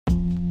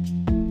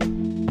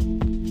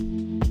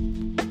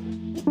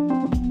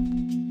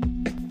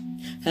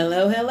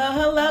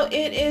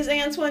it is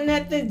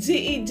Antoinette, the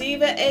DE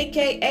Diva,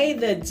 aka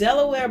the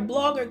Delaware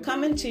blogger,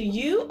 coming to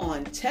you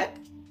on Tech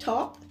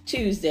Talk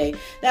Tuesday.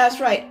 That's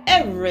right,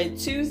 every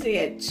Tuesday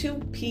at 2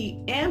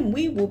 p.m.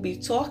 we will be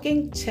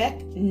talking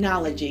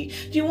technology.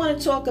 Do you want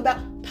to talk about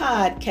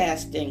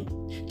podcasting?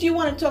 Do you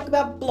want to talk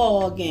about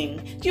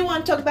blogging? Do you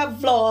want to talk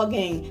about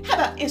vlogging? How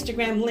about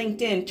Instagram,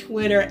 LinkedIn,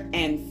 Twitter,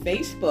 and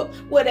Facebook?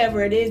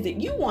 Whatever it is that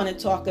you want to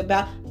talk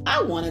about,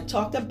 I want to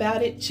talk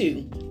about it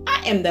too.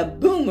 I am the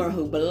boomer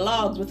who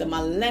blogs with a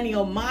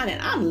millennial mind,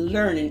 and I'm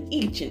learning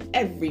each and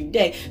every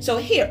day. So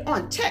here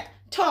on Tech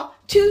Talk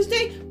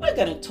Tuesday, we're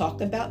going to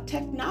talk about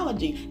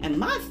technology. And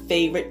my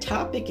favorite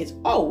topic is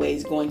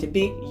always going to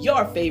be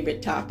your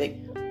favorite topic.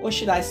 Or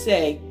should I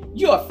say,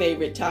 your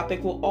favorite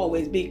topic will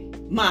always be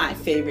my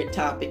favorite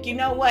topic. You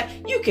know what?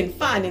 You can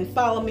find and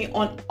follow me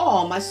on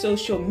all my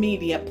social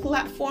media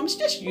platforms.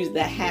 Just use the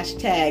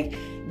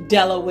hashtag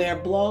Delaware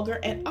Blogger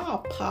and I'll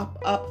pop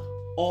up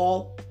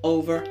all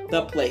over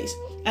the place.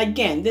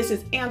 Again, this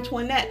is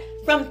Antoinette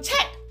from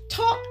Tech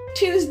Talk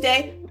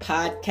Tuesday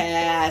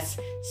podcast.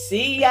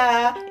 See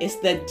ya. It's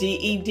the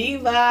DE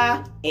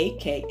Diva,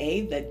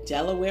 aka the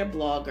Delaware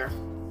blogger.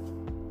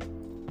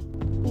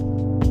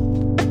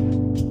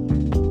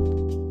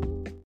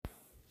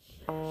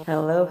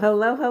 Hello,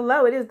 hello,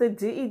 hello. It is the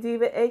DE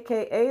Diva,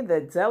 aka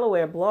the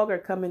Delaware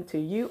blogger, coming to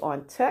you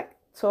on Tech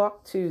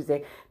Talk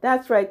Tuesday.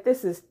 That's right.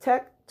 This is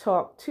Tech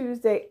Talk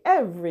Tuesday.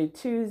 Every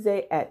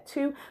Tuesday at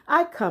 2,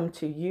 I come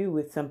to you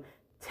with some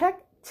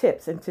tech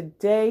tips. And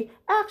today,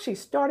 actually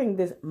starting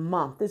this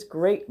month, this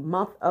great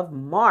month of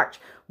March,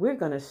 we're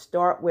going to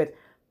start with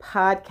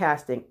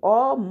podcasting.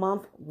 All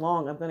month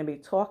long, I'm going to be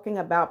talking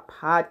about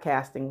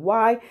podcasting.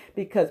 Why?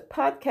 Because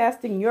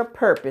Podcasting Your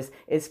Purpose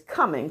is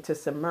coming to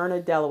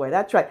Smyrna, Delaware.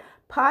 That's right.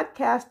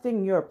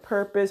 Podcasting Your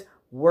Purpose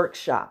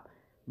workshop,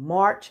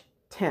 March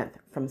 10th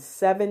from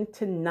 7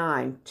 to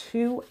 9,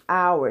 2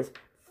 hours.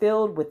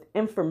 Filled with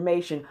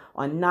information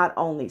on not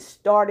only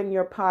starting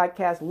your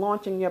podcast,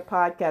 launching your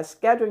podcast,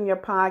 scheduling your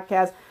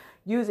podcast,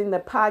 using the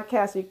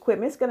podcast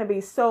equipment. It's going to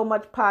be so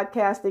much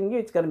podcasting.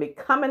 It's going to be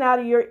coming out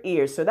of your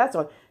ears. So that's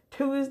on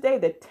Tuesday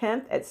the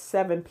 10th at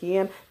 7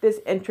 p.m. This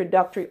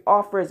introductory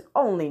offer is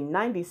only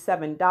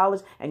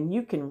 $97, and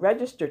you can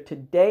register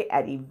today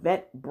at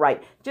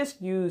Eventbrite.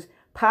 Just use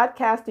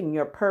Podcasting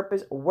Your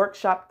Purpose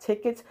workshop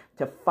tickets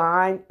to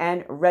find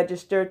and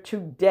register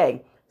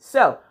today.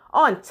 So,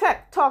 on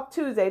Tech Talk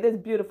Tuesday, this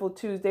beautiful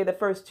Tuesday, the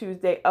first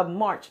Tuesday of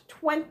March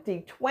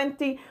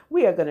 2020,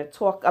 we are going to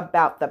talk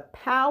about the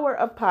power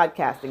of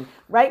podcasting,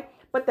 right?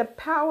 But the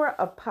power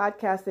of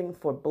podcasting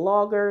for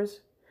bloggers,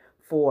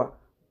 for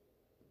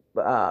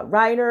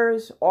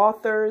writers,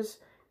 authors,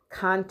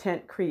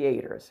 content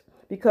creators.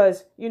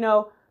 Because, you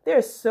know,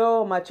 there's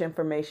so much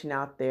information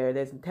out there.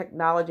 There's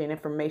technology and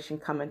information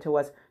coming to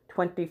us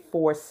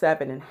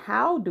 24/7. And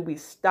how do we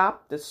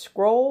stop the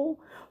scroll?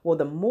 Well,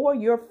 the more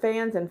your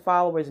fans and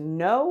followers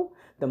know,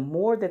 the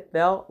more that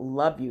they'll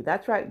love you.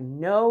 That's right.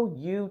 Know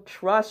you,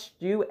 trust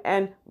you,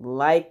 and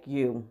like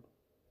you.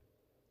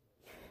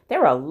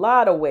 There are a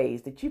lot of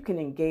ways that you can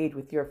engage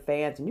with your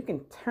fans, and you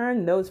can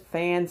turn those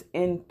fans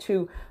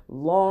into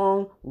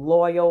long,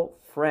 loyal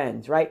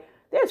friends, right?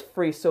 There's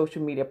free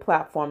social media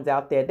platforms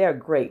out there. They're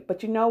great.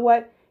 But you know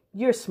what?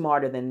 You're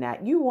smarter than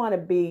that. You want to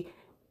be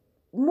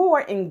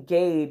more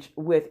engaged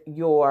with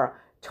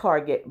your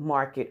target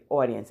market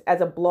audience.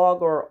 As a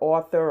blogger or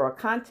author or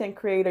content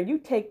creator, you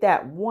take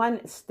that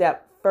one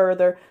step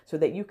further so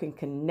that you can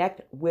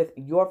connect with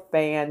your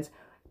fans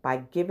by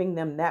giving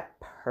them that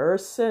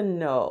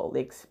personal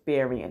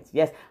experience.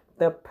 Yes,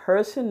 the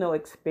personal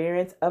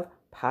experience of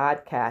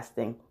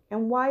podcasting.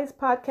 And why is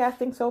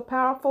podcasting so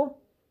powerful?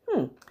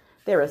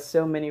 There are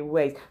so many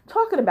ways.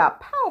 Talking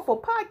about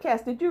powerful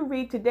podcasts, did you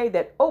read today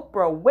that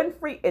Oprah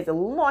Winfrey is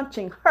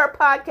launching her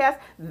podcast?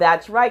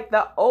 That's right,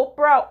 the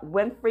Oprah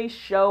Winfrey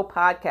Show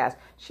podcast.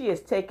 She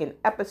has taken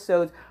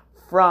episodes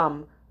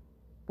from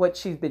what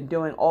she's been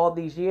doing all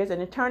these years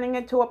and turning it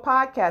into a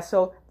podcast.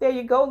 So there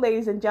you go,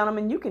 ladies and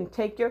gentlemen. You can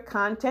take your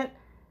content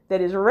that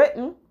is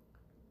written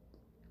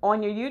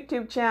on your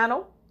YouTube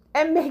channel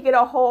and make it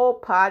a whole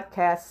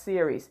podcast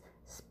series.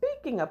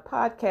 Speaking of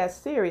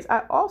podcast series,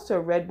 I also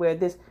read where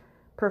this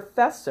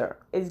professor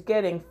is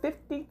getting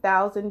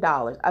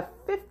 $50,000, a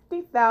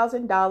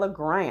 $50,000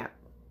 grant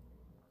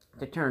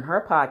to turn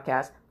her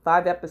podcast,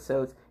 5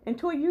 episodes,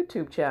 into a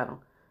YouTube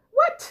channel.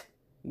 What?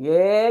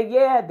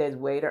 Yeah, there's a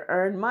way to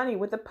earn money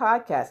with a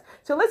podcast.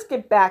 So let's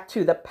get back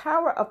to the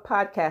power of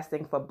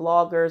podcasting for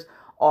bloggers,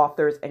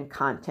 authors, and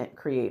content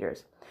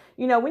creators.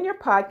 You know, when you're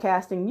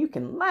podcasting, you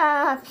can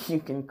laugh, you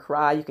can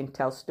cry, you can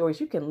tell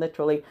stories, you can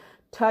literally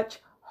touch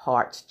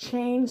hearts,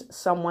 change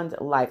someone's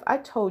life. I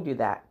told you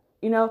that.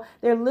 You know,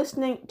 they're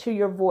listening to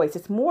your voice.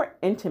 It's more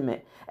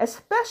intimate,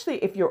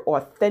 especially if you're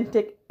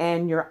authentic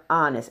and you're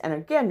honest. And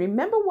again,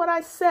 remember what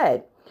I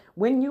said.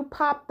 When you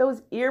pop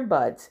those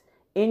earbuds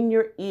in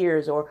your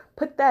ears or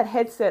put that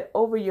headset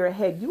over your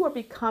head, you are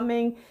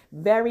becoming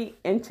very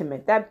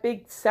intimate. That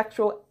big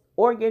sexual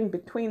organ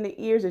between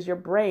the ears is your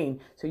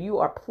brain. So you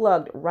are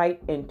plugged right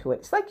into it.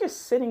 It's like you're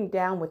sitting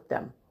down with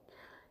them.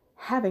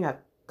 having a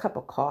cup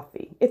of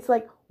coffee. It's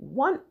like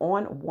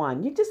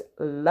one-on-one. You just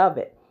love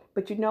it.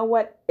 But you know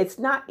what? It's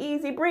not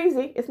easy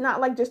breezy. It's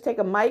not like just take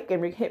a mic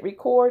and hit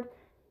record.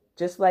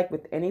 Just like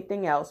with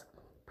anything else,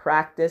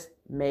 practice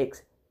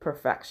makes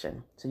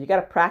perfection. So you got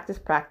to practice,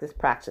 practice,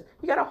 practice.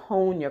 You got to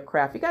hone your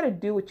craft. You got to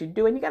do what you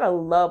do, and you got to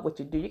love what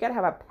you do. You got to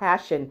have a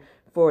passion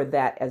for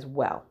that as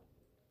well.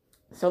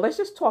 So let's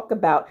just talk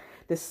about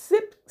the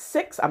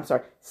six, I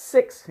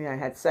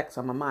had sex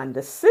on my mind,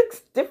 the 6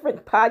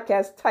 different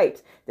podcast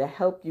types that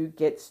help you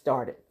get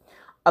started.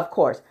 Of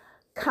course,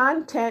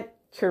 content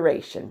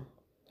curation.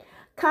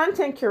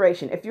 Content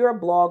curation. If you're a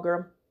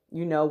blogger,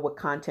 you know what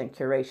content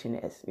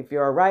curation is. If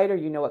you're a writer,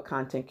 you know what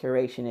content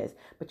curation is.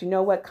 But you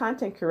know what?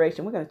 Content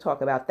curation, we're going to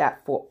talk about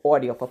that for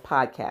audio, for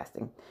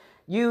podcasting.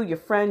 You, your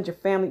friends, your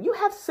family, you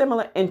have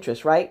similar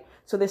interests, right?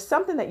 So there's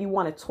something that you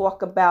want to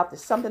talk about.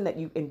 There's something that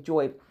you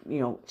enjoy,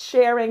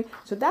 sharing.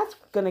 So that's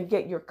going to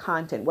get your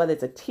content, whether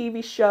it's a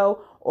TV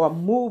show or a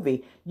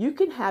movie. You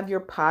can have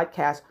your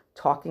podcast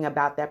talking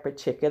about that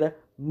particular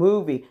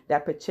movie,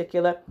 that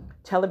particular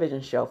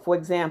television show. For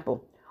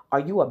example, are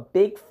you a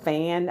big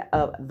fan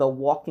of The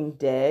Walking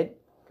Dead?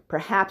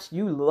 Perhaps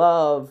you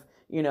love,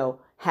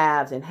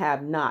 haves and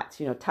have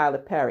nots, Tyler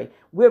Perry.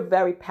 We're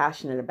very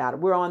passionate about it.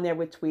 We're on there,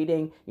 we're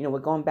tweeting, we're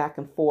going back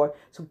and forth.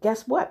 So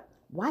guess what?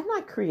 Why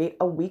not create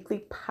a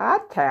weekly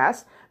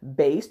podcast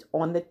based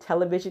on the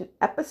television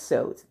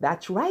episodes?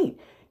 That's right.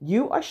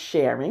 You are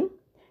sharing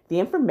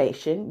the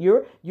information.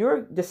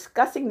 You're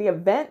discussing the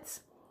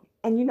events.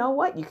 And you know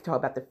what? You can talk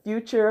about the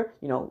future,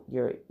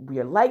 your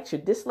likes,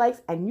 your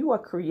dislikes, and you are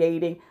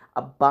creating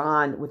a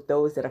bond with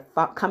those that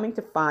are coming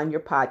to find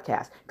your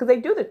podcast. Because they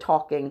do the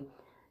talking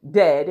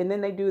dead, and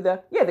then they do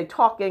the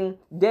talking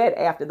dead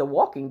after The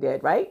Walking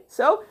Dead, right?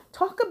 So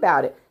talk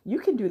about it. You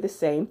can do the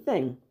same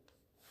thing.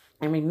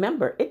 And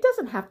remember, it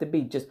doesn't have to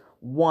be just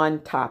one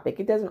topic.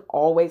 It doesn't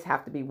always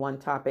have to be one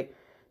topic.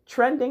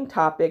 Trending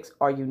topics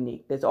are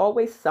unique. There's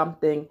always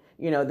something,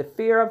 the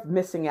fear of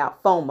missing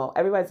out, FOMO.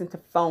 Everybody's into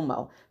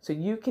FOMO. So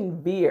you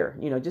can veer,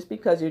 just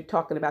because you're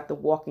talking about The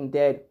Walking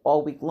Dead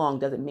all week long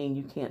doesn't mean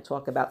you can't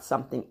talk about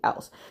something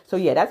else. So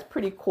yeah, that's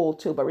pretty cool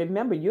too. But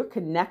remember, you're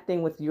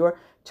connecting with your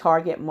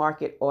target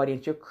market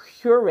audience. You're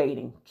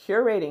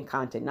curating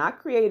content, not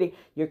creating,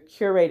 you're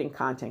curating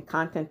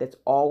content that's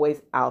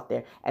always out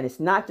there. And it's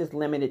not just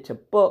limited to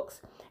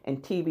books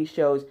and TV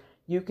shows.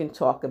 You can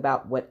talk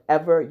about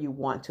whatever you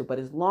want to, but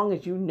as long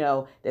as you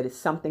know that it's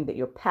something that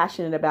you're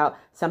passionate about,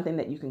 something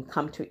that you can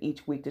come to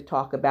each week to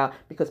talk about,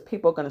 because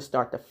people are going to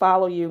start to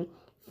follow you,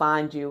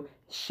 find you,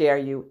 share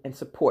you, and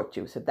support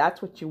you. So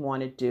that's what you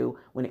want to do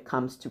when it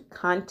comes to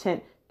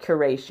content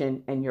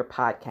curation in your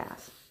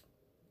podcast.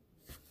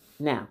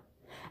 Now,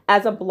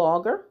 as a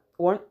blogger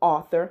or an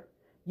author,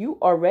 you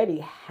already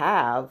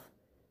have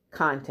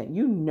content.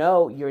 You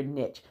know your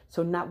niche.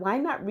 So why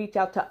not reach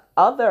out to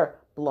other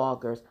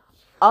bloggers,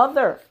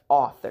 other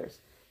authors?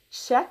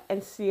 Check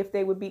and see if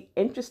they would be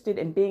interested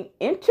in being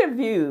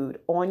interviewed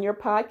on your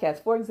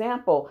podcast. For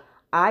example,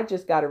 I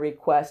just got a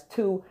request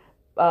to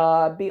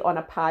be on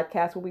a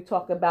podcast where we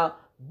talk about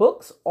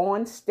books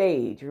on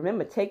stage.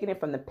 Remember, taking it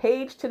from the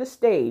page to the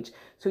stage.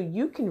 So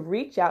you can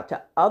reach out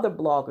to other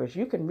bloggers.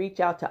 You can reach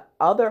out to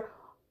other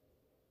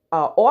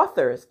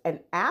authors and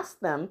ask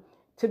them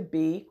to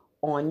be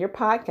on your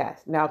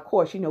podcast. Now, of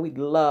course, we'd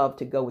love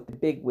to go with the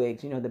big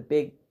wigs,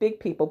 the big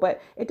people,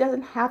 but it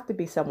doesn't have to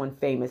be someone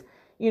famous.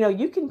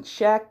 You can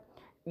check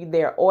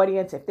their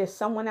audience. If there's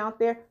someone out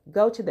there,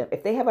 go to them.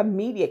 If they have a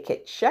media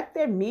kit, check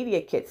their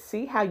media kit,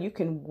 see how you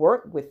can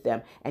work with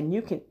them, and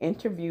you can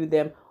interview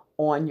them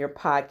on your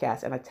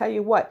podcast. And I tell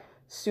you what,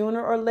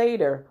 sooner or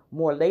later,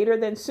 more later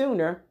than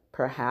sooner,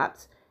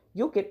 perhaps,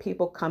 you'll get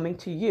people coming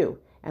to you.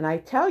 And I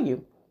tell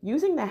you,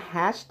 using the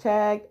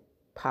hashtag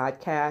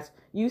podcast,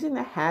 using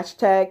the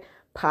hashtag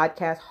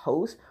podcast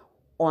host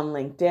on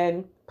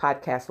LinkedIn,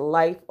 podcast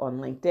life on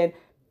LinkedIn,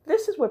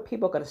 this is where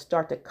people are going to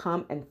start to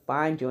come and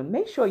find you. And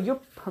make sure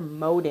you're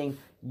promoting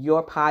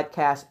your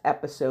podcast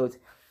episodes.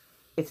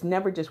 It's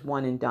never just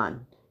one and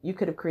done. You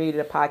could have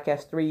created a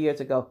podcast 3 years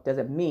ago.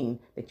 Doesn't mean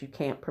that you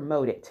can't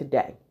promote it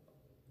today.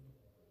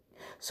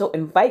 So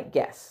invite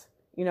guests,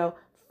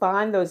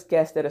 find those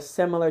guests that are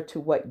similar to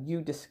what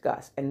you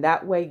discuss. And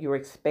that way you're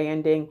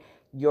expanding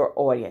your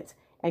audience.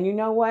 And you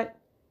know what?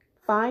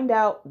 Find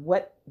out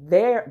what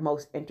they're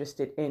most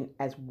interested in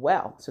as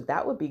well. So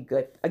that would be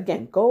good.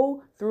 Again,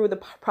 go through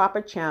the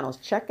proper channels.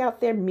 Check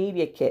out their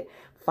media kit.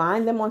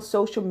 Find them on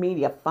social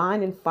media.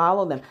 Find and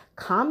follow them.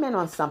 Comment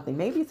on something.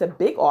 Maybe it's a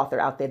big author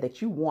out there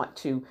that you want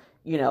to,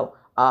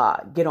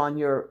 get on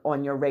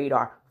your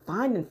radar.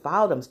 Find and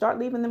follow them. Start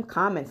leaving them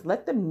comments.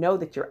 Let them know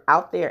that you're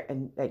out there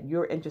and that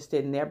you're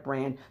interested in their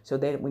brand, so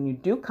that when you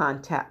do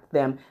contact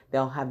them,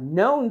 they'll have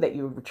known that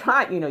you're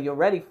you're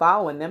already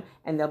following them,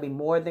 and they'll be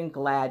more than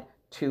glad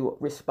to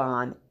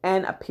respond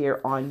and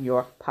appear on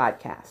your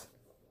podcast.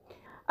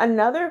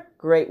 Another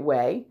great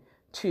way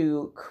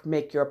to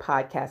make your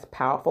podcast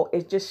powerful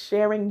is just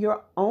sharing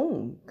your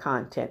own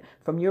content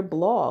from your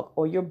blog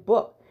or your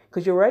book,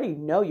 because you already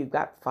know you've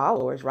got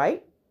followers,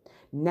 right?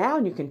 Now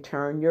you can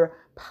turn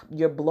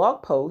your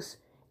blog posts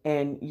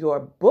and your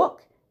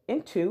book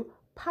into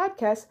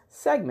podcast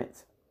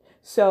segments.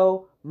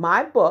 So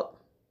my book,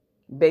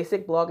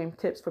 Basic Blogging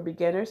Tips for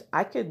Beginners,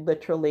 I could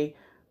literally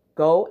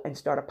go and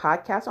start a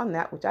podcast on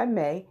that, which I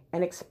may,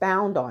 and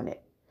expound on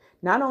it.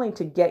 Not only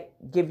to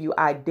give you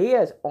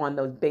ideas on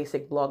those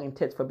basic blogging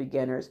tips for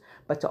beginners,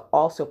 but to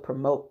also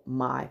promote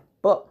my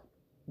book.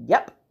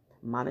 Yep,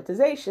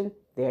 monetization.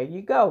 There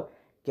you go.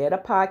 Get a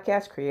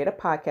podcast, create a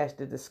podcast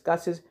that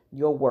discusses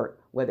your work,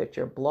 whether it's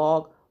your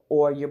blog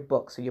or your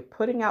book. So you're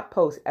putting out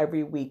posts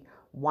every week.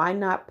 Why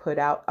not put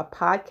out a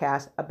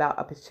podcast about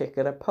a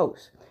particular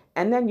post?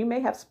 And then you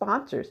may have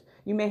sponsors.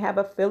 You may have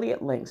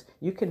affiliate links.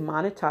 You can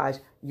monetize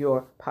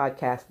your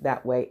podcast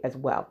that way as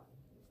well.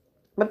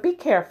 But be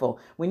careful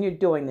when you're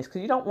doing this,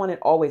 because you don't want it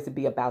always to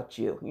be about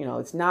you.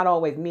 It's not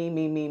always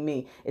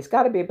me. It's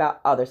got to be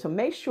about others. So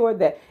make sure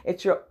that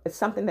it's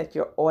something that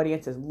your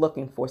audience is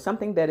looking for,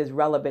 something that is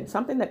relevant,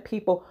 something that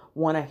people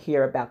want to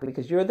hear about,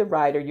 because you're the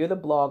writer, you're the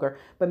blogger.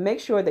 But make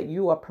sure that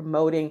you are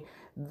promoting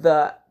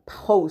the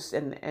posts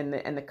and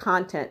the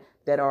content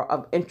that are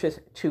of interest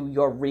to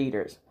your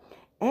readers.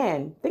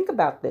 And think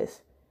about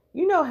this.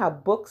 You know how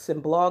books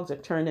and blogs are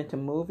turned into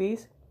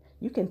movies?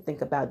 You can think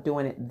about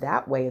doing it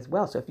that way as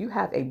well. So if you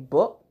have a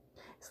book,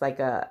 it's like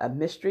a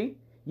mystery,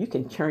 you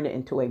can turn it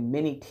into a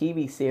mini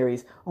TV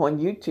series on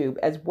YouTube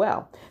as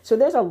well. So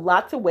there's a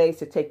lots of ways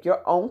to take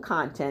your own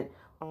content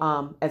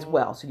as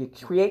well. So you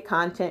create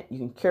content, you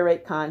can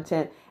curate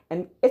content,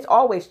 and it's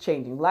always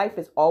changing. Life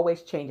is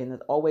always changing. There's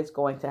always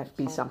going to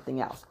be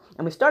something else.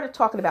 And we started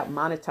talking about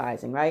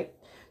monetizing, right?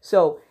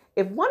 So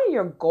if one of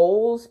your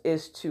goals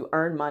is to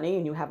earn money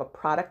and you have a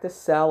product to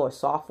sell or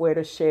software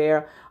to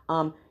share,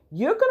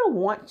 you're going to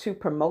want to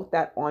promote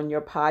that on your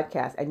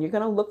podcast, and you're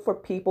going to look for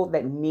people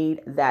that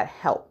need that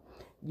help.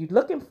 You're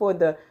looking for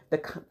the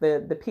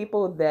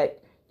people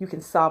that you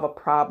can solve a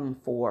problem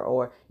for,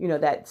 or,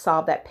 that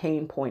solve that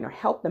pain point or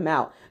help them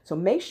out. So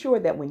make sure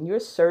that when you're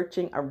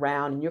searching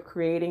around and you're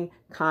creating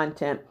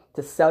content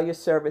to sell your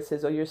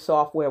services or your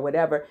software,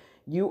 whatever,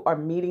 you are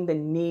meeting the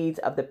needs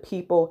of the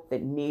people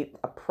that need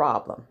a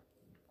problem.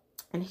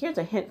 And here's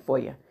a hint for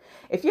you.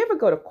 If you ever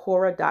go to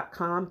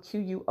Quora.com,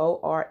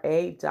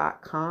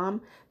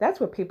 Quora.com,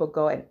 that's where people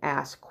go and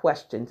ask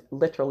questions,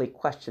 literally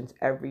questions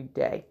every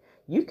day.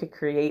 You could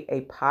create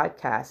a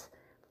podcast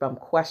from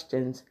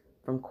questions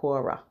from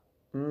Quora.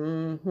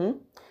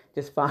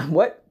 Just find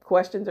what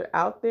questions are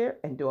out there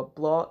and do a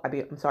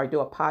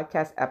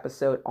podcast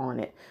episode on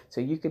it.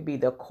 So you could be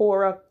the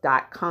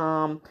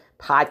Quora.com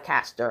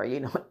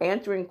podcaster,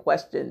 answering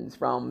questions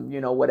from,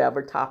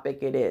 whatever topic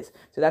it is.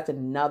 So that's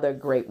another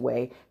great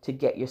way to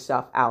get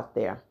yourself out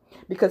there.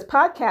 Because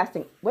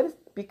podcasting, what it's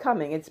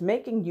becoming, it's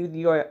making you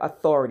your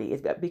authority.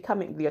 It's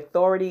becoming the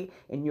authority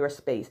in your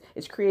space.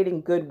 It's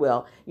creating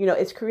goodwill.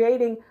 It's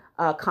creating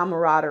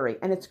camaraderie.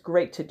 And it's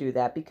great to do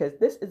that, because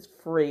this is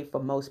free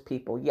for most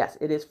people. Yes,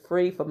 it is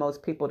free for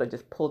most people to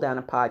just pull down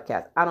a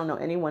podcast. I don't know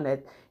anyone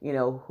that,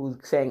 who's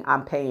saying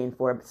I'm paying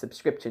for a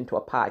subscription to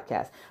a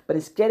podcast, but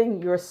it's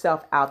getting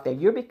yourself out there.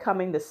 You're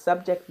becoming the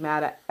subject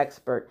matter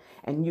expert,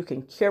 and you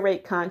can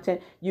curate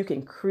content. You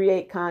can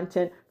create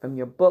content from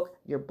your book,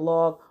 your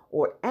blog,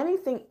 or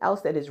anything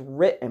else that is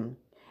written.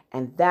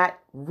 And that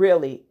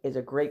really is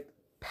a great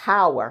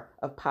power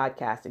of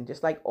podcasting.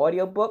 Just like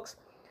audiobooks,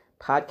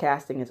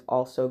 podcasting is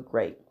also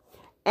great.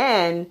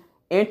 And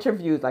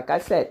interviews, like I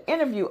said,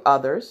 interview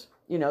others,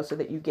 so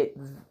that you get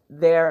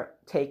their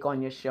take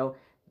on your show,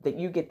 that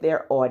you get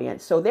their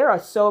audience. So there are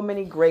so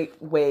many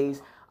great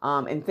ways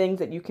and things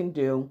that you can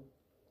do,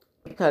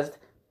 because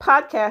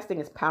podcasting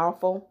is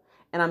powerful.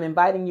 And I'm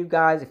inviting you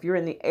guys, if you're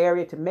in the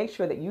area, to make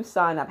sure that you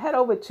sign up. Head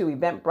over to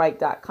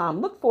eventbrite.com.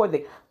 Look for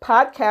the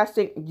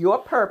Podcasting Your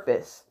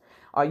Purpose.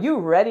 Are you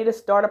ready to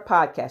start a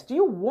podcast? Do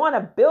you want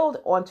to build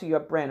onto your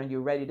brand? Are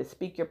you ready to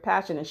speak your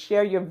passion and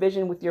share your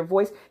vision with your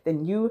voice?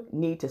 Then you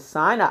need to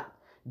sign up.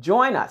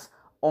 Join us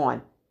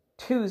on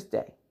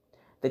Tuesday,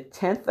 the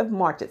 10th of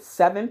March at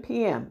 7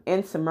 p.m.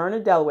 in Smyrna,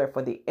 Delaware,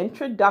 for the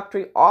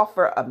introductory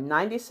offer of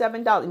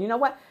 $97. And you know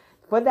what?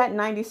 For that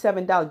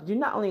 $97, you're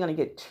not only going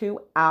to get 2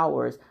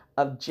 hours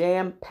of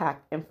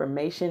jam-packed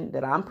information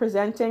that I'm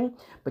presenting,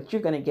 but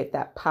you're going to get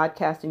that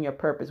Podcasting Your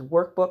Purpose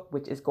workbook,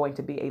 which is going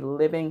to be a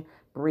living,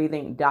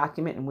 breathing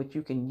document in which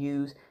you can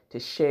use to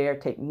share,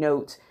 take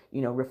notes,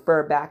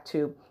 refer back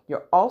to.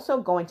 You're also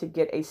going to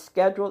get a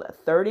scheduled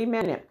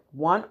 30-minute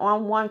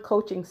one-on-one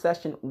coaching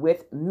session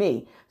with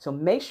me. So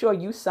make sure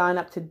you sign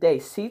up today.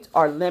 Seats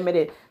are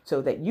limited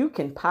so that you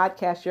can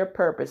podcast your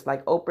purpose.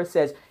 Like Oprah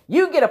says,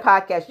 you get a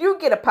podcast, you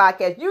get a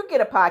podcast, you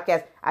get a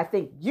podcast. I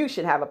think you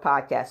should have a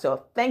podcast.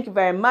 So thank you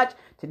very much.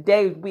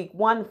 Today is week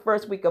 1,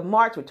 first week of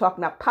March. We're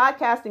talking about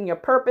podcasting your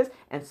purpose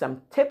and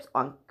some tips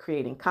on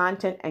creating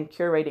content and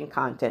curating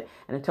content.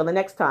 And until the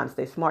next time,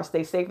 stay smart,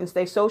 stay safe, and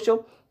stay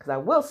social, because I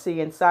will see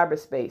you in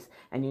cyberspace.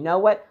 And you know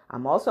what?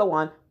 I'm also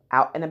on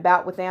Out and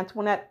About with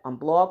Antoinette on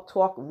Blog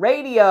Talk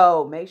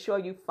Radio. Make sure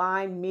you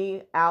find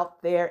me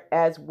out there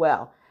as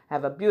well.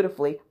 Have a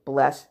beautifully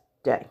blessed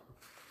day.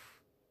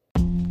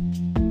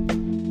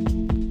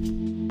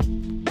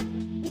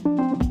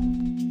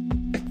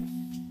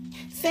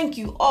 Thank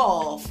you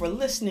all for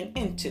listening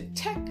into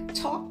Tech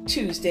Talk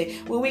Tuesday,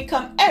 where we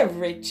come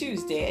every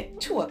Tuesday at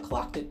 2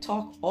 o'clock to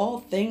talk all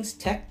things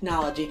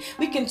technology.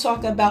 We can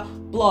talk about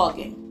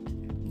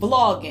blogging,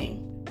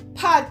 vlogging,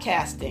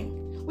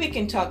 podcasting. We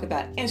can talk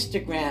about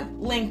Instagram,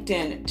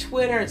 LinkedIn,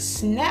 Twitter,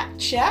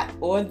 Snapchat,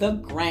 or the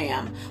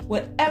Gram.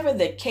 Whatever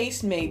the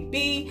case may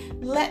be,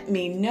 let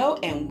me know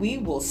and we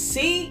will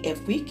see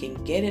if we can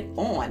get it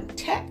on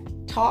Tech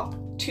Talk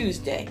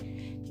Tuesday.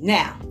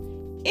 Now,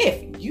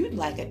 if you'd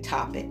like a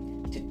topic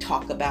to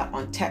talk about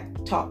on Tech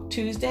Talk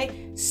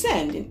Tuesday,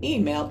 send an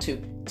email to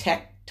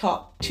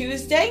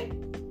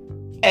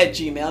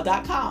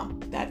techtalktuesday@gmail.com.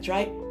 That's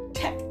right,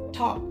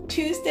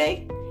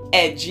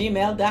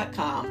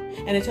 techtalktuesday@gmail.com.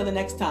 And until the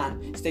next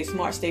time, stay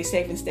smart, stay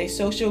safe, and stay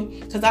social,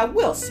 because I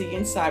will see you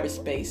in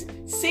cyberspace.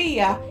 See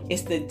ya.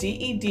 It's the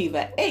DE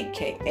Diva,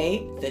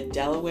 aka the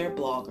Delaware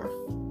Blogger.